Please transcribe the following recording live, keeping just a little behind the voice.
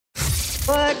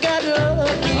I got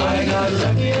lucky. I got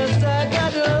lucky. Yes, I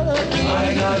got lucky.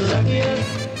 I got lucky.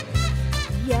 Yes.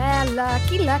 Yeah,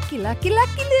 lucky, lucky, lucky,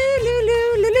 lucky,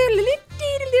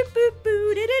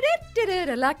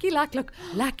 lucky,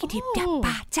 lucky, dip, da,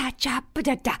 cha, cha, ba,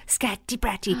 da, da, scatty,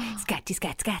 bratty, scatty,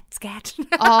 scat, scat, scat.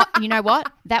 Oh, you know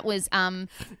what? That was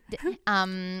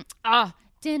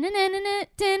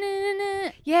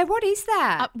Yeah, what is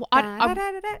that?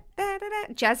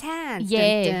 Jazz hands.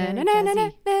 Yeah, very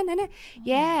jazzy.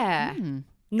 Yeah.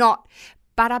 Not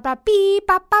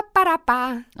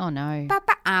ba-da-ba-bee-ba-ba-ba-da-ba. Oh no.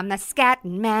 Ba-ba, I'm the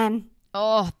scatting man.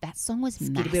 Oh, that song was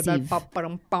massive.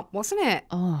 Wasn't it?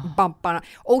 Oh. Bump, bum.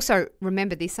 Also,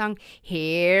 remember this song?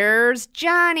 Here's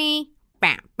Johnny.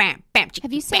 Bam, bam, bam.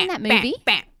 Have you seen that bam, movie?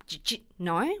 Bam,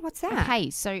 no? What's that? Okay,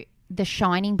 so The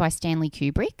Shining by Stanley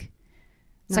Kubrick.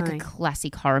 It's like a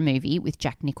classic horror movie with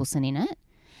Jack Nicholson in it.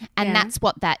 And that's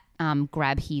what that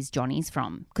grab his Johnny's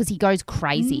from, because he goes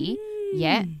crazy.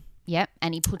 Yeah. Yep.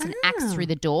 And he puts an axe through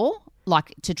the door,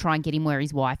 like to try and get him where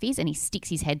his wife is, and he sticks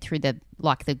his head through the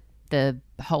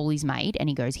hole he's made, and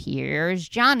he goes, "Here's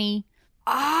Johnny."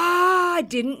 Ah, I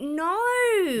didn't know.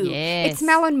 Yes. It's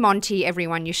Mel and Monty,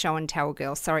 everyone, your show and tell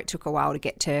girl. Sorry it took a while to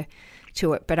get to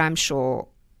it, but I'm sure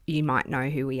you might know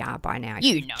who we are by now.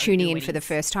 You know tuning who in it for the is.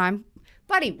 first time.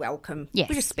 Bloody welcome. Yes.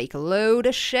 We just speak a load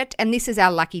of shit. And this is our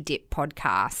Lucky Dip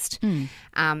podcast,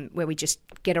 where we just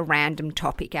get a random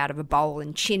topic out of a bowl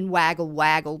and chin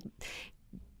waggle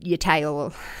your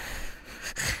tail.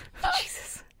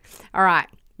 Jesus. All right.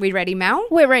 We ready, Mel?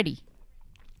 We're ready.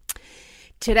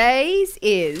 Today's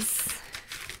is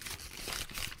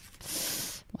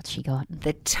What's she got?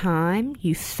 the time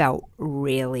you felt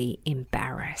really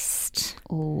embarrassed.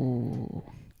 Oh.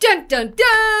 Dun, dun,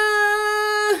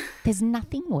 dun! There's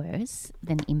nothing worse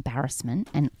than embarrassment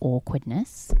and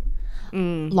awkwardness.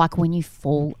 Like when you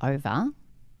fall over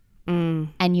and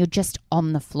you're just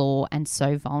on the floor and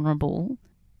so vulnerable.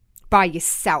 By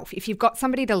yourself. If you've got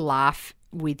somebody to laugh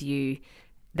with you,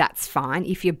 that's fine.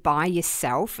 If you're by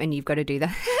yourself and you've got to do the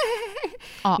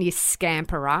and you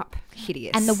scamper up,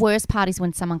 hideous. And the worst part is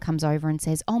when someone comes over and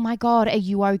says, "Oh my God, are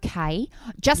you okay?"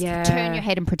 Just turn your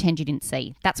head and pretend you didn't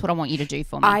see. That's what I want you to do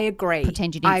for me. I agree.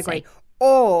 Pretend you didn't see.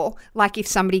 Or like if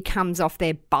somebody comes off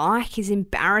their bike is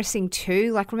embarrassing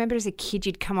too. Like remember as a kid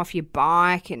you'd come off your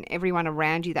bike and everyone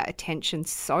around you, that attention's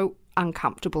so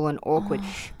uncomfortable and awkward.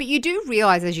 But you do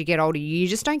realise as you get older you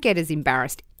just don't get as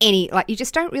embarrassed you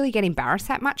just don't really get embarrassed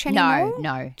that much anymore.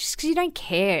 No. Just because you don't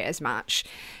care as much.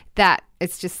 That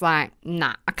it's just like,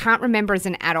 nah, I can't remember as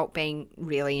an adult being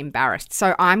really embarrassed.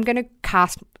 So I'm going to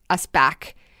cast us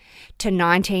back to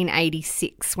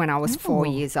 1986 when I was 4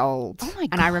 years old. Oh my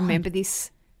And I God. remember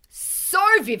this so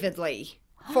vividly.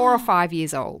 4 or 5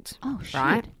 years old. Oh, shit.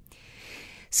 Right?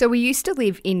 So we used to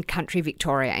live in country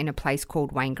Victoria in a place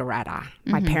called Wangaratta.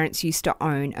 My parents used to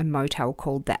own a motel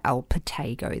called the El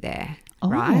Patego there.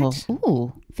 Right?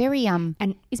 Oh, very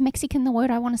and is Mexican the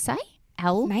word I want to say?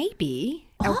 Maybe.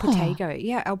 El Patego.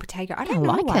 Yeah, El Patego. I don't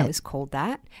know like why it. it was called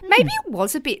that. Maybe it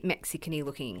was a bit Mexican-y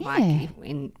looking, like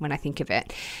when I think of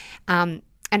it. And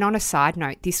on a side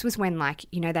note, this was when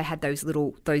they had those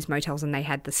motels and they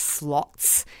had the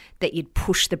slots that you'd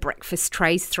push the breakfast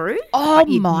trays through. Oh, Like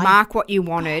you'd my mark what you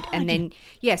wanted and then,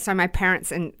 so my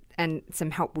parents and some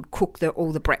help would cook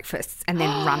all the breakfasts and then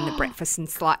run the breakfast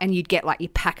and you'd get like your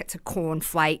packets of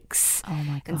cornflakes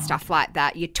and stuff like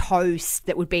that. Your toast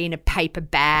that would be in a paper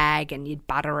bag and you'd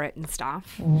butter it and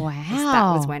stuff. Wow.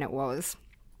 That was when it was.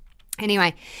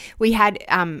 Anyway, we had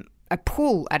a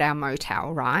pool at our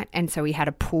motel, right? And so we had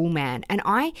a pool man. And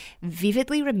I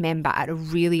vividly remember at a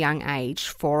really young age,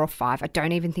 4 or 5, I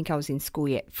don't even think I was in school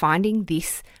yet, finding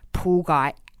this pool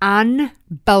guy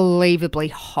unbelievably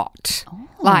hot.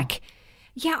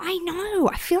 Yeah, I know.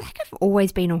 I feel like I've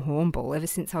always been a hornball ever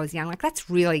since I was young. Like, that's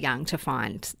really young to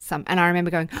find some. And I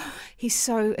remember going, he's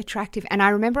so attractive. And I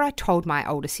remember I told my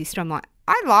older sister, I'm like,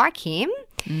 I like him.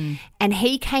 And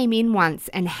he came in once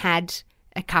and had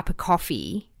a cup of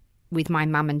coffee with my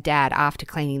mum and dad after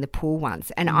cleaning the pool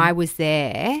once. And I was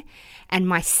there. And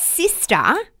my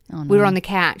sister... We were on the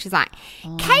couch. She's like,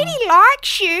 Katie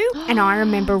likes you. And I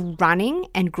remember running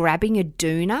and grabbing a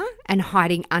doona and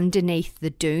hiding underneath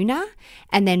the doona.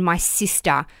 And then my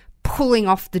sister pulling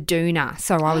off the doona.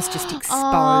 So I was just exposed.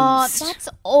 Oh, that's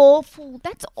awful.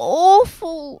 That's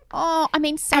awful. Oh, I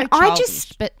mean, so And I childish,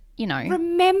 just but, you know.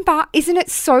 Remember, isn't it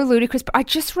so ludicrous? But I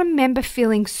just remember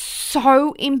feeling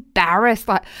so embarrassed.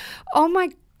 Like, oh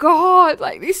my God,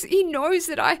 like this, he knows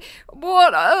that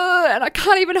and I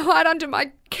can't even hide under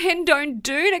my Ken Don't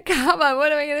Doona cover.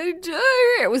 What am I going to do?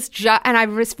 It was just, and I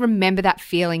just remember that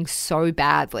feeling so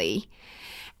badly.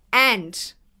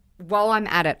 And while I'm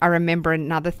at it, I remember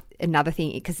another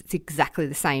thing, because it's exactly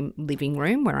the same living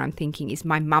room where I'm thinking is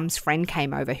my mum's friend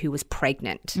came over who was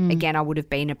pregnant. Again, I would have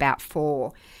been about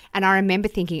 4. And I remember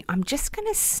thinking, I'm just going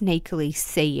to sneakily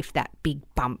see if that big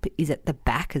bump is at the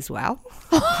back as well.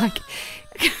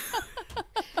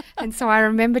 And so I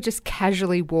remember just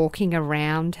casually walking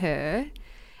around her.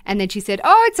 And then she said,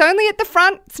 oh, it's only at the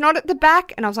front. It's not at the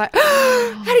back. And I was like,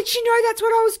 how did she know that's what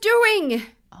I was doing?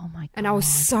 Oh, my God. And I was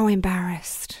so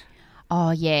embarrassed.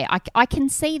 Oh, yeah. I can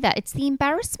see that. It's the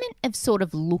embarrassment of sort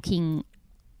of looking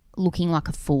like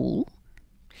a fool.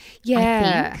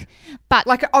 Yeah. I think. But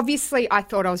like, obviously, I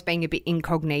thought I was being a bit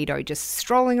incognito, just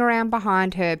strolling around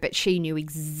behind her, but she knew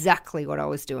exactly what I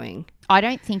was doing. I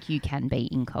don't think you can be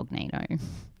incognito.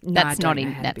 That's not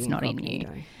in you.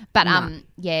 But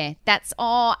yeah, that's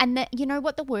and that, you know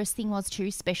what the worst thing was too,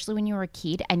 especially when you were a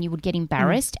kid and you would get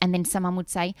embarrassed and then someone would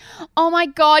say, "Oh my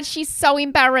God, she's so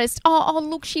embarrassed. Oh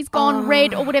look, she's gone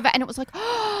red or whatever." And it was like,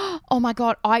 "Oh my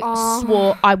God, I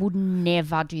swore I would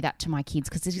never do that to my kids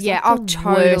because it is the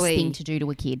worst thing to do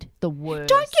to a kid. The worst.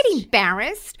 Don't get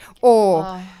embarrassed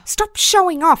or stop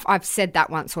showing off." I've said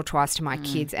that once or twice to my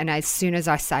kids, and as soon as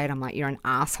I say it, I'm like, "You're an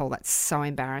asshole. That's so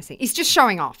embarrassing." It's just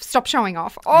showing off. Stop showing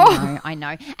off. I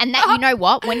know. And that, you know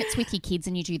what? When it's with your kids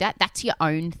and you do that, that's your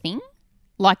own thing.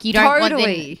 Like, you don't want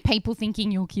them, people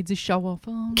thinking your kid's a show off.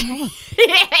 Oh, no.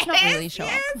 It's not really a show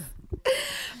off.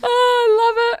 Oh, I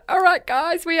love it. All right,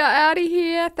 guys, we are out of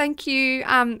here. Thank you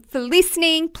for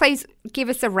listening. Please give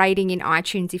us a rating in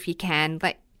iTunes if you can.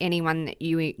 Let anyone that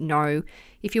you know,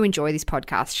 if you enjoy this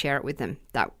podcast, share it with them.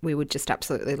 That we would just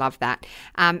absolutely love that.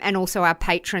 And also our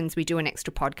patrons, we do an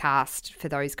extra podcast for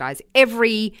those guys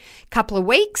every couple of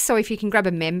weeks. So if you can grab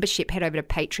a membership, head over to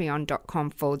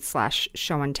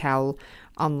patreon.com/show and tell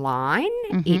online.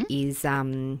 It is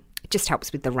it just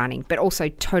helps with the running, but also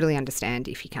totally understand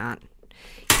if you can't.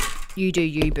 You do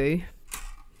you, boo.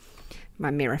 My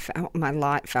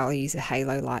light fell. I use a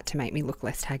halo light to make me look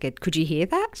less haggard. Could you hear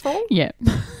that, Paul? Yeah.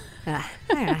 All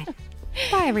right.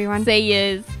 Bye, everyone. See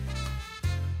yous.